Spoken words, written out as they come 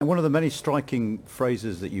And one of the many striking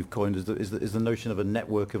phrases that you've coined is the notion of a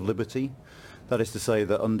network of liberty. That is to say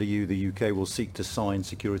that under you, the UK will seek to sign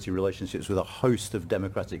security relationships with a host of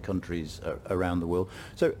democratic countries around the world.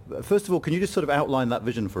 So, first of all, can you just sort of outline that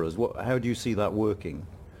vision for us? How do you see that working?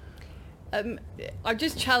 I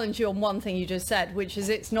just challenge you on one thing you just said, which is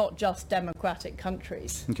it's not just democratic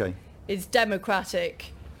countries. Okay. It's democratic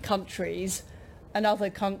countries and other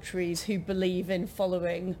countries who believe in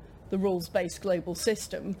following the rules-based global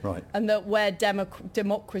system, right, and that where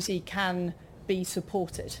democracy can be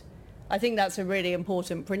supported. I think that's a really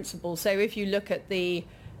important principle. So if you look at the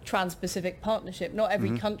Trans-Pacific Partnership, not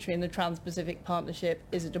every country in the Trans-Pacific Partnership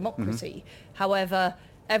is a democracy. However,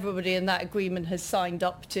 everybody in that agreement has signed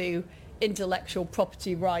up to intellectual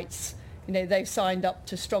property rights. You know, they've signed up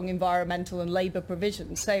to strong environmental and labour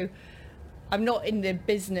provisions. So I'm not in the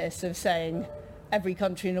business of saying every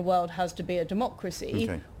country in the world has to be a democracy.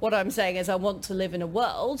 Okay. What I'm saying is I want to live in a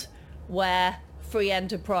world where free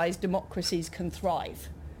enterprise democracies can thrive,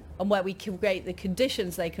 and where we can create the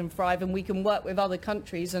conditions they can thrive, and we can work with other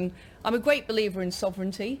countries. And I'm a great believer in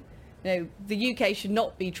sovereignty. You know, the UK should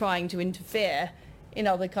not be trying to interfere in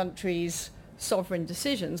other countries' sovereign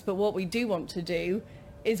decisions, but what we do want to do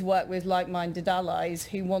is work with like-minded allies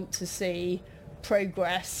who want to see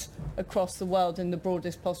progress across the world in the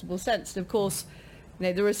broadest possible sense. And of course, you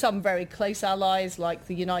know, there are some very close allies like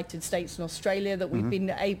the United States and Australia that we've been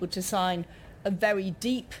able to sign a very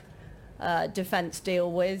deep defence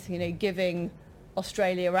deal with, you know, giving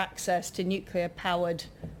Australia access to nuclear-powered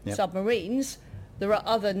submarines. There are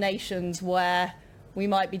other nations where we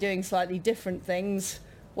might be doing slightly different things,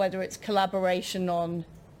 whether it's collaboration on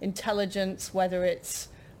intelligence, whether it's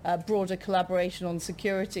broader collaboration on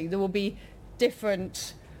security. There will be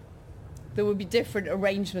different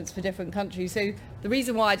arrangements for different countries. So the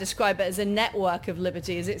reason why I describe it as a network of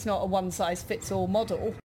liberty is it's not a one-size-fits-all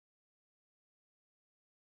model.